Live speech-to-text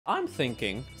I'm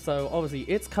thinking, so obviously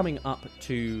it's coming up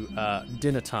to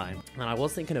dinner time, and I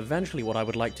was thinking eventually what I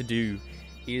would like to do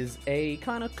is a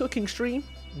kind of cooking stream.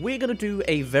 We're going to do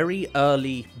a very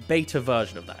early beta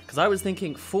version of that, because I was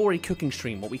thinking for a cooking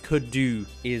stream, what we could do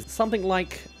is something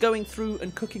like going through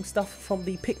and cooking stuff from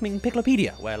the Pikmin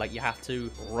Piclopedia, where like you have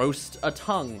to roast a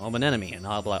tongue of an enemy, and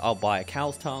I'll be like, I'll buy a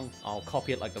cow's tongue, I'll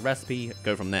copy it like the recipe,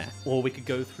 go from there. Or we could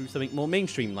go through something more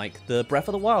mainstream, like the Breath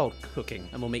of the Wild cooking,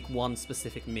 and we'll make one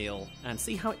specific meal and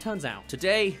see how it turns out.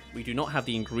 Today, we do not have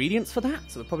the ingredients for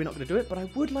that, so we're probably not going to do it, but I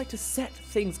would like to set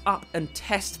things up and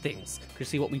test things. Because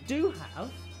see, what we do have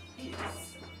is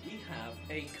we have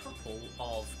a couple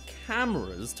of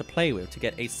cameras to play with to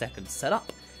get a second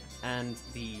setup, and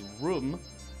the room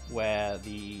where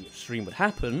the stream would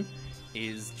happen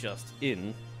is just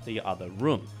in the other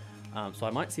room. So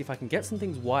I might see if I can get some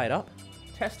things wired up,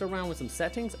 test around with some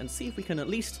settings, and see if we can at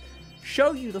least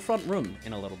show you the front room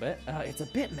in a little bit. It's a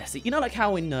bit messy. You know, like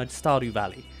how in Stardew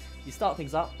Valley, you start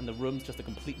things up and the room's just a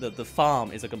complete, the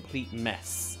farm is a complete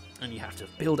mess, and you have to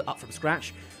build it up from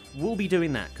scratch. We'll be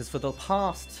doing that, because for the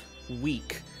past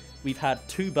week, we've had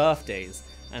 2 birthdays,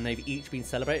 and they've each been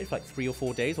celebrated for like 3 or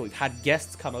 4 days, or we've had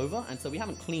guests come over, and so we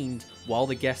haven't cleaned while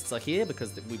the guests are here,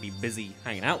 because we'd be busy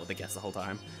hanging out with the guests the whole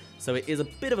time. So it is a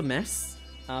bit of a mess,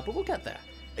 but we'll get there.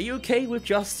 Are you okay with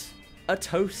just a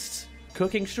toast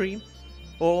cooking stream?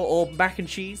 Or mac and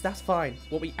cheese? That's fine.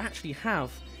 What we actually have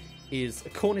is a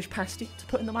Cornish pasty to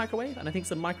put in the microwave, and I think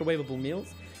some microwavable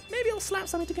meals. Maybe I'll slap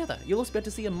something together. You'll also be able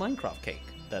to see a Minecraft cake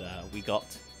that we got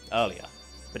earlier.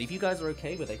 But if you guys are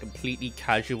okay with a completely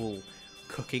casual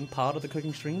cooking part of the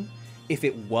cooking stream, if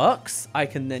it works, I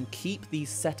can then keep these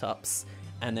setups,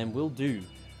 and then we'll do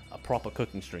a proper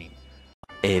cooking stream.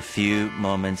 A few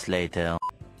moments later.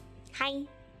 Hi.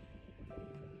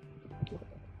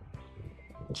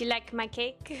 Do you like my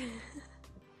cake?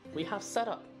 We have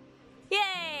setup.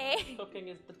 Yay! Cooking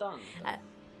is done.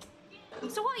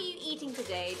 So what are you eating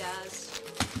today, Daz?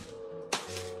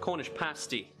 Cornish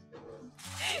pasty.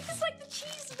 It's like the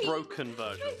cheese bean. Broken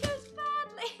version. It goes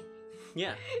badly.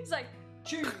 Yeah. It's like,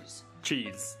 choose.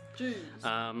 Cheese. Choose.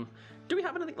 Do we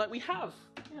have anything, like we have,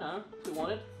 you know, if we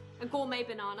wanted. A gourmet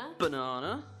banana.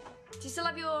 Banana. Do you still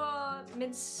have your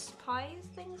mince pie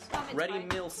things? Not mince Ready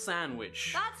pie. meal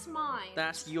sandwich. That's mine.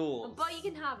 That's yours. But you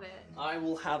can have it. I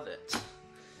will have it.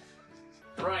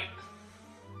 Right.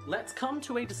 Let's come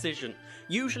to a decision.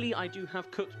 Usually I do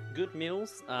have cooked good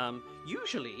meals.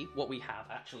 Usually what we have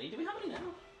actually, do we have any now?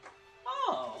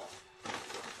 Oh!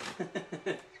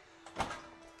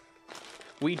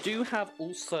 We do have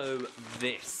also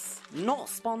this. Not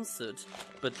sponsored,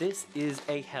 but this is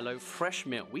a HelloFresh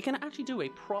meal. We can actually do a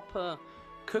proper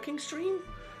cooking stream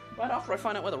right after I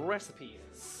find out where the recipe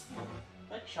is.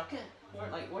 Should I chuck it?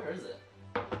 Where is it?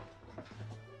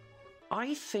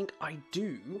 I think I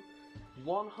do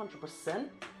 100%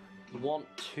 want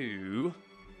to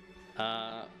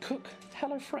cook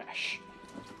HelloFresh.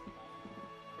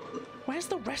 Where's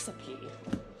the recipe?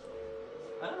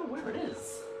 I don't know where it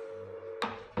is.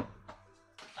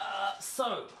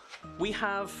 So, we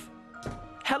have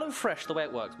HelloFresh. The way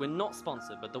it works, we're not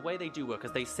sponsored, but the way they do work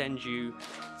is they send you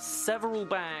several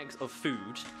bags of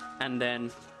food and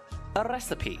then a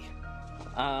recipe.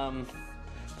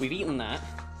 We've eaten that.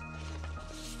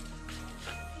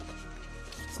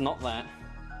 It's not that.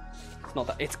 It's not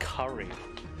that. It's curry,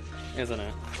 isn't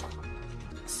it?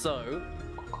 So,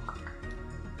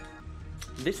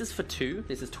 this is for 2.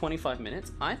 This is 25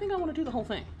 minutes. I think I want to do the whole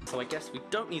thing. So I guess we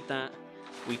don't need that.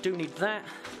 We do need that.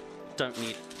 Don't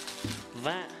need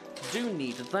that. Do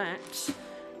need that.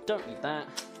 Don't need that.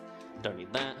 Don't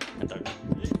need that. And don't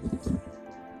need this.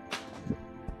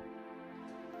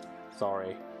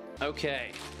 Sorry.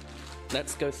 Okay.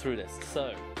 Let's go through this.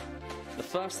 So, the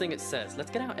first thing it says, let's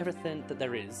get out everything that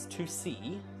there is to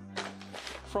see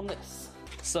from this.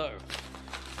 So,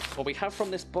 what we have from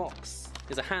this box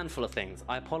is a handful of things.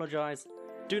 I apologize.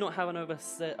 Do not have an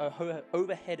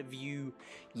overhead view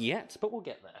yet, but we'll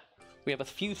get there. We have a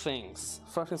few things.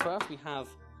 First things first, we have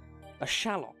a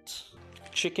shallot.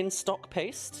 Chicken stock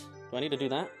paste. Do I need to do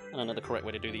that? I don't know the correct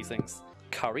way to do these things.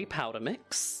 Curry powder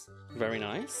mix. Very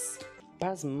nice.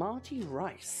 Basmati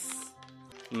rice.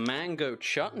 Mango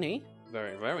chutney.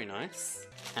 Very, very nice.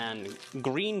 And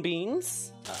green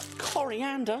beans.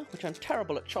 Coriander, which I'm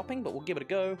terrible at chopping, but we'll give it a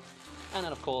go. And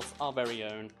then, of course, our very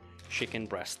own chicken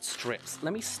breast strips.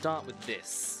 Let me start with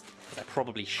this, because I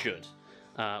probably should.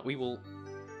 We will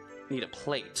need a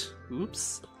plate.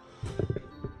 Oops.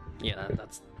 Yeah,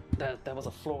 that was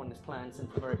a flaw in this plan since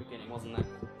the very beginning, wasn't there?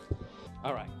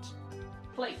 Alright.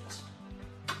 Plate.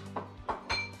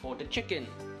 For the chicken.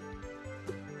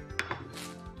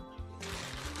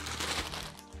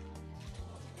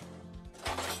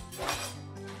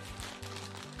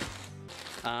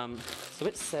 So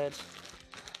it said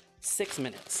 6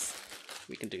 minutes.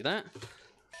 We can do that.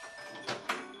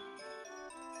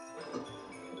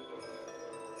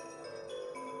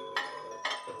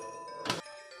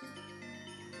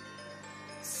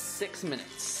 Six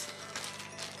minutes.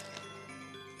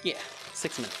 Yeah,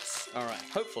 6 minutes. Alright,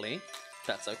 hopefully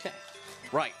that's okay.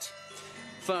 Right,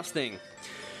 first thing.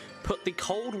 Put the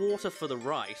cold water for the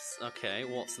rice, okay,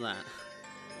 what's that?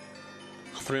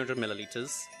 300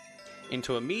 milliliters.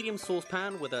 Into a medium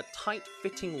saucepan with a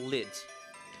tight-fitting lid.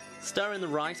 Stir in the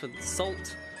rice with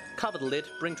salt, cover the lid,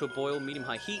 bring to a boil,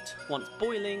 medium-high heat. Once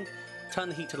boiling, turn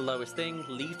the heat to the lowest thing,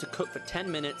 leave to cook for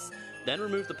 10 minutes, then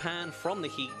remove the pan from the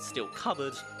heat, still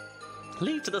covered.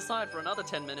 Leave to the side for another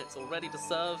 10 minutes, all ready to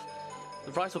serve.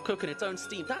 The rice will cook in its own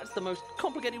steam. That's the most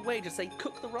complicated way to say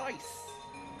cook the rice.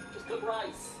 Just cook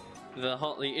rice.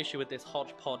 The issue with this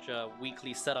hodgepodge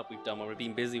weekly setup we've done where we've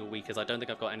been busy all week is I don't think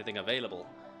I've got anything available.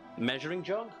 Measuring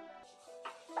jug?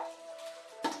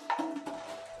 Alright.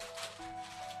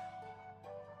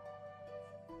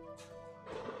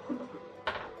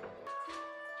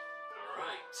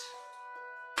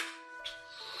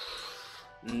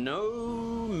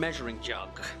 No measuring jug.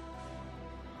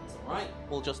 That's alright,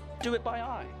 we'll just do it by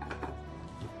eye.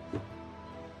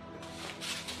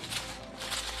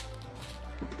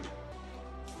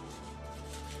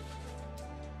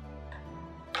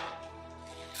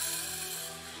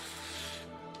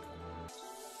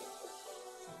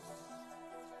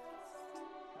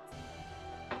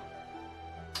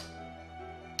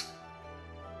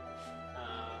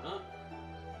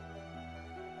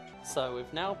 So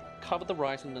we've now covered the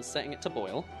rice and been setting it to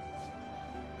boil.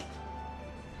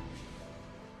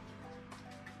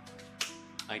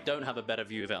 I don't have a better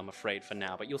view of it, I'm afraid, for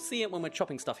now, but you'll see it when we're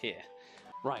chopping stuff here.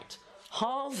 Right.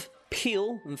 Halve,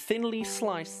 peel, and thinly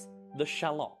slice the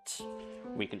shallot.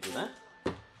 We can do that.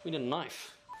 We need a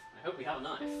knife. I hope we have a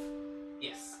knife.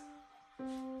 Yes.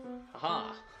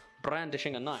 Aha!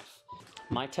 Brandishing a knife.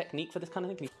 My technique for this kind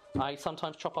of thing, I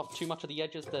sometimes chop off too much of the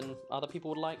edges than other people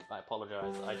would like. I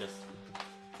apologize.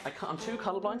 I'm too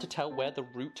colorblind to tell where the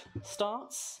root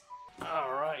starts.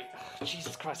 Alright.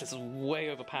 Jesus Christ, this is way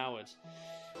overpowered.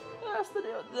 Yes,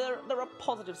 there are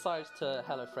positive sides to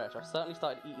HelloFresh. I've certainly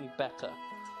started eating better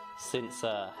since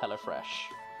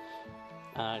HelloFresh.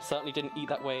 I certainly didn't eat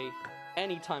that way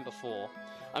any time before.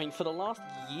 I mean, for the last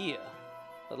year,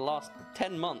 the last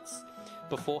 10 months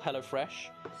before HelloFresh,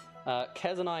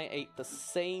 Kez and I ate the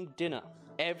same dinner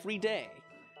every day,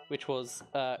 which was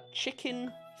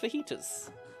chicken fajitas,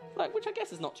 which I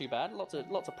guess is not too bad. Lots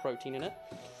of protein in it.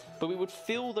 But we would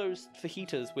fill those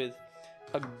fajitas with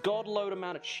a godload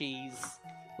amount of cheese,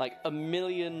 like a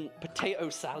million potato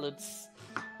salads.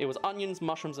 It was onions,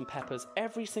 mushrooms, and peppers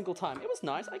every single time. It was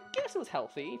nice. I guess it was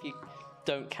healthy if you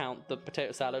don't count the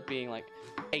potato salad being like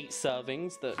 8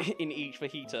 servings in each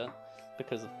fajita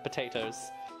because of potatoes.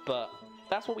 But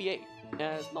that's what we ate.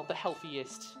 It's not the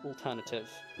healthiest alternative.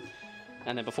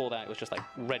 And then before that, it was just like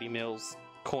ready meals,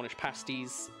 Cornish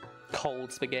pasties,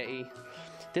 cold spaghetti.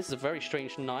 This is a very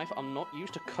strange knife. I'm not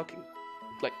used to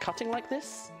cutting like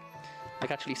this.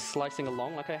 Like actually slicing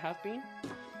along like I have been.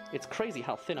 It's crazy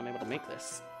how thin I'm able to make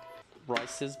this.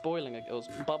 Rice is boiling, it was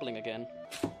bubbling again.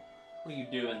 What are you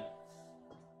doing?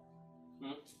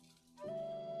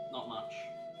 Not much.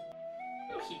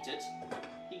 You'll heat it.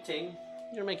 Heating.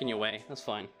 You're making your way, that's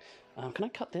fine. Can I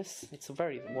cut this? It's a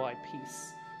very wide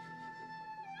piece.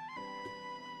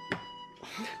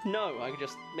 No, I can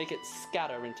just make it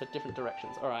scatter into different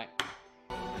directions. Alright.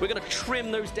 We're gonna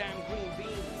trim those damn green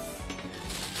beans.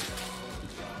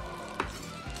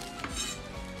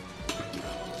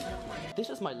 This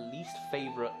is my least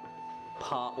favorite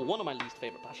part, or one of my least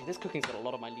favorite parts. Actually, this cooking's got a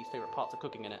lot of my least favorite parts of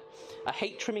cooking in it. I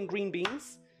hate trimming green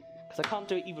beans, because I can't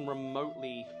do it even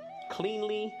remotely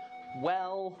cleanly,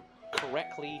 well,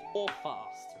 correctly, or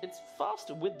fast. It's fast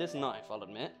with this knife, I'll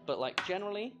admit, but like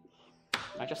generally,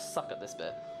 I just suck at this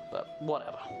bit, but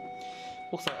whatever.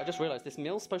 Also, I just realized this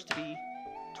meal's supposed to be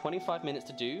 25 minutes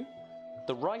to do.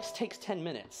 The rice takes 10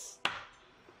 minutes.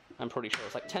 I'm pretty sure.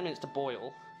 It's like 10 minutes to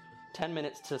boil, 10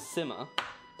 minutes to simmer,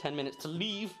 10 minutes to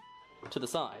leave to the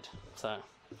side. So,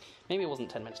 maybe it wasn't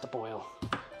 10 minutes to boil.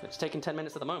 It's taking 10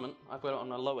 minutes at the moment. I've got it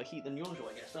on a lower heat than usual,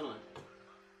 I guess, don't I?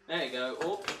 There you go.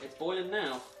 Oh, it's boiling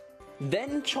now.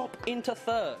 Then chop into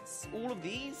thirds. All of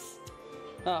these?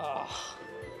 Ah.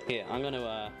 Here, I'm going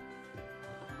to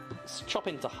chop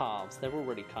into halves. They're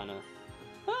already kind of...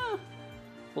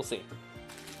 we'll see.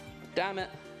 Damn it.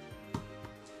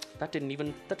 That didn't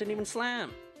even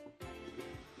slam.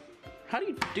 How do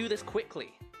you do this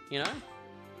quickly, you know?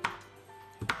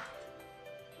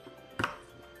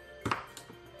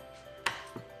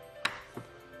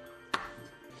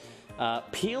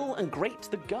 Peel and grate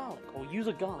the garlic, or use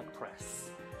a garlic press.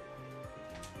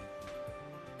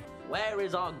 Where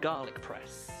is our garlic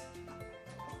press?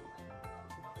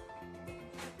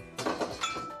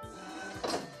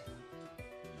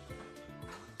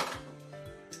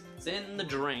 It's in the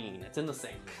drain, it's in the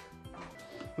sink.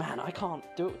 Man, I can't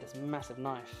do it with this massive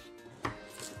knife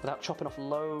without chopping off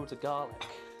loads of garlic.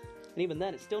 And even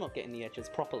then, it's still not getting the edges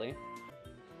properly.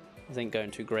 This ain't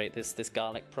going too great, this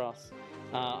garlic press.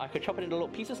 I could chop it into little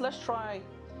pieces. Let's try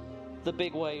the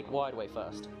big way, wide way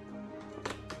first.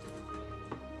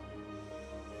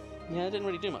 Yeah, it didn't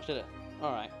really do much, did it?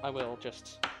 Alright, I will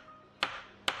just...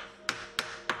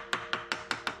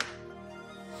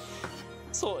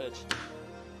 Sorted.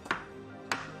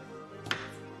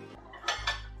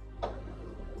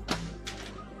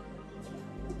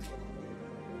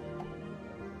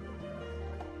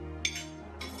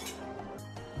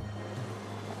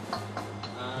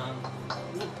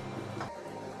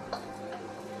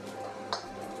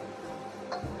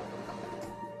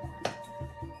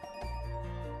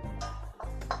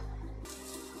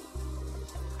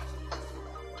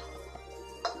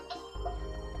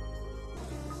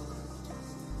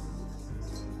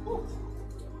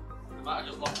 I might have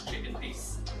just lost a chicken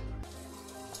piece.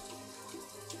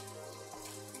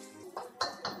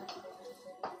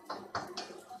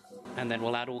 And then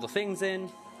we'll add all the things in,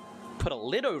 put a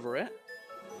lid over it,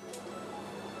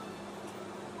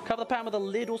 cover the pan with a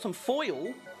lid or some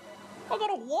foil. I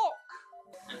got a wok!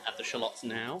 And add the shallots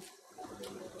now.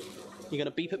 You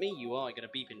gonna beep at me? You are. You're gonna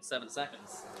beep in 7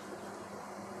 seconds.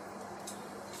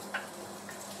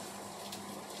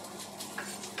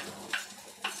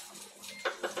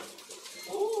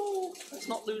 Ooh, let's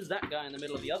not lose that guy in the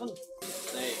middle of the oven.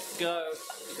 There you go.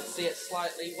 You can see it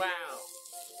slightly. Wow.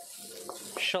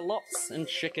 Shallots and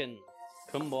chicken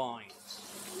combined.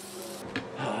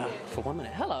 For 1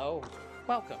 minute. Hello.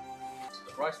 Welcome.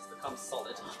 The rice has become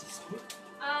solid.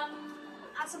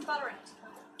 Add some butter in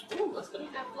it. Ooh, that's good. And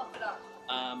fluff it up.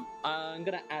 I'm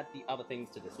gonna add the other things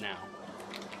to this now.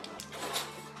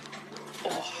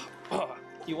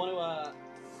 You want to,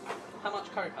 how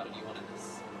much curry powder do you want in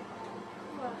this?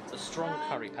 What? It's a strong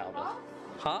curry powder. Half?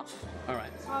 Half?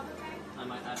 Alright. Half, okay. I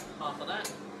might add half of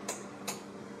that.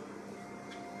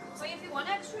 So if you want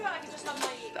extra, I can just have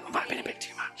my... That might have been a bit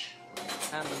too much.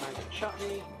 And the mango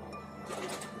chutney.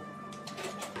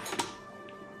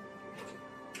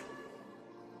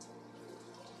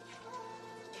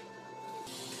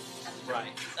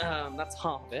 Right, that's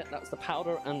half of it. That's the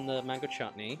powder and the mango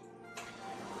chutney.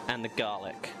 And the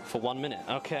garlic for 1 minute.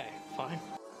 Okay, fine.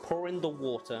 Pour in the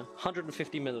water,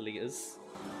 150 milliliters,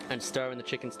 and stir in the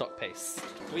chicken stock paste.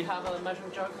 Do we have a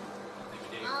measuring jug?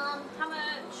 How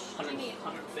much do you need?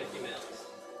 150 mils.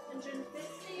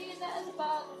 150, that is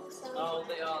about... Oh,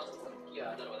 they are.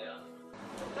 Yeah, I don't know where they are.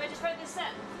 Do I just write this in?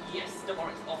 Yes, don't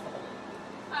worry, it's off the hole.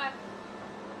 Alright.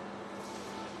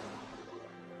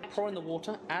 Pour in the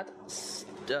water, add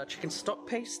chicken stock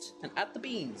paste, and add the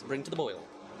beans. Bring to the boil.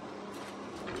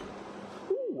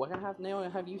 Ooh, I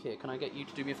have you here. Can I get you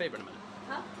to do me a favour in a minute?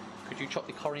 Huh? Could you chop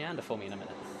the coriander for me in a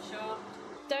minute? Sure.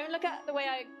 Don't look at the way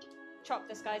I chop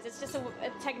this, guys. It's just a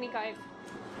technique I've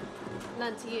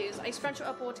learned to use. I scrunch it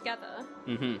up all together.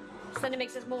 Mm-hmm. So then it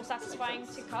makes it more satisfying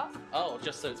to cut. Oh,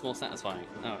 just so it's more satisfying.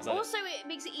 Oh, is that Also, it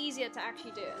makes it easier to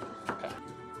actually do it. Okay.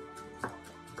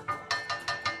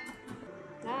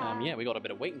 Yeah, we got a bit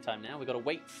of waiting time now. We got to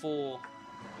wait for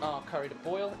our curry to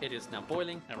boil. It is now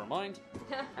boiling, never mind.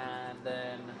 And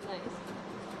then Nice.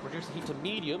 reduce the heat to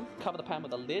medium, cover the pan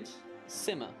with a lid,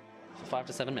 simmer for 5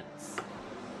 to 7 minutes.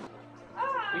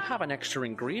 We have an extra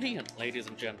ingredient, ladies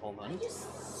and gentlemen. Just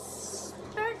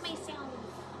stirred myself.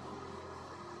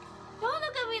 Don't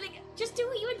look at me like... Just do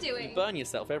what you were doing. You burn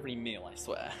yourself every meal, I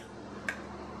swear.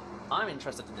 I'm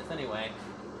interested in this anyway.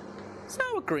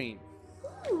 Sour cream.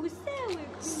 Ooh, sour cream.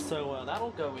 So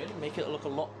that'll go in, make it look a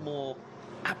lot more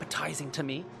appetizing to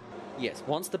me. Yes,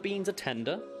 once the beans are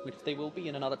tender, which they will be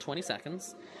in another 20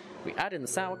 seconds, we add in the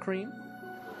sour cream,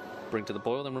 bring to the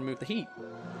boil, then remove the heat.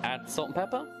 Add salt and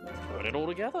pepper, put it all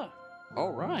together.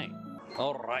 Alright.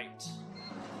 Alright.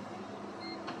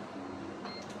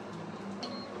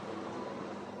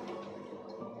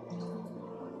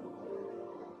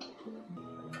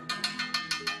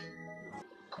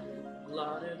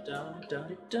 La da da da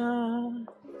da.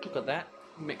 Look at that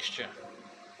mixture.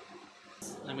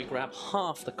 Then we grab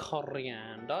half the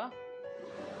coriander.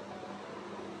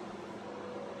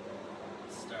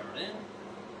 Stir it in.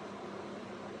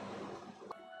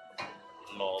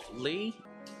 Lovely.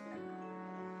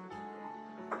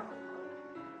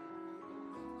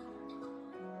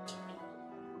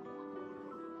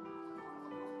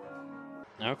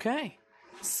 Okay,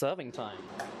 serving time.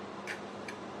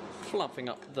 Fluffing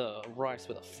up the rice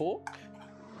with a fork.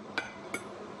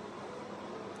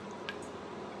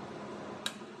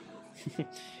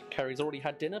 Carrie's already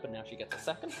had dinner, but now she gets a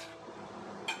second.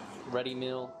 Ready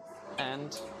meal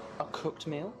and a cooked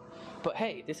meal. But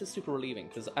hey, this is super relieving,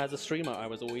 because as a streamer I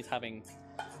was always having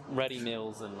ready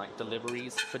meals and like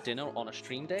deliveries for dinner on a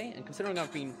stream day, and considering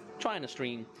I've been trying to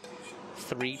stream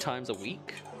 3 times a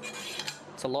week,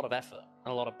 it's a lot of effort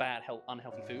and a lot of bad,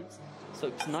 unhealthy foods. So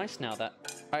it's nice now that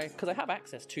because I have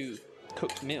access to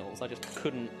cooked meals, I just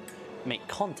couldn't make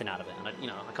content out of it, and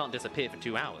I can't disappear for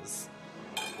 2 hours.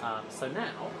 So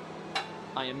now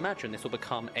I imagine this will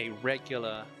become a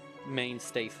regular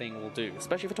mainstay thing we'll do,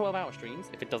 especially for 12-hour streams,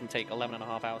 if it doesn't take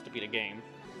 11.5 hours to beat a game.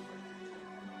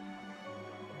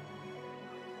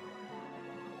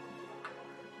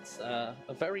 It's a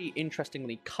very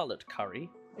interestingly coloured curry.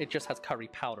 It just has curry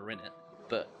powder in it,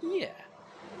 but yeah,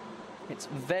 it's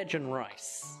veg and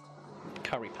rice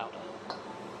curry powder.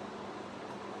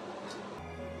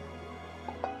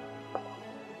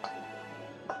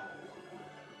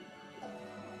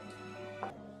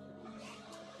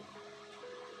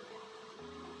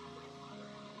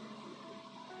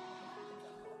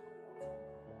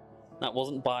 That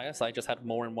wasn't bias, I just had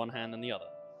more in one hand than the other.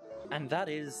 And that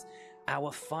is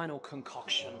our final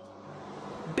concoction.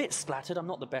 Bit splattered, I'm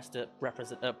not the best at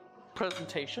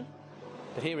presentation,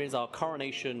 but here is our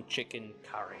coronation chicken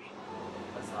curry.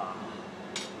 Huzzah.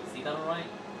 See that alright?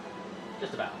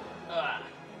 Just about.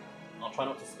 I'll try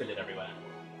not to spill it everywhere.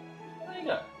 There you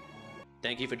go.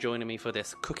 Thank you for joining me for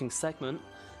this cooking segment.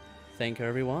 Thank you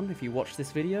everyone, if you watched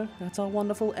this video, that's our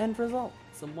wonderful end result.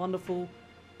 Some wonderful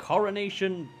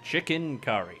coronation chicken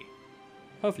curry.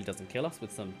 Hopefully it doesn't kill us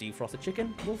with some defrosted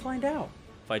chicken. We'll find out.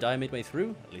 If I die midway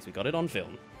through, at least we got it on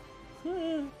film.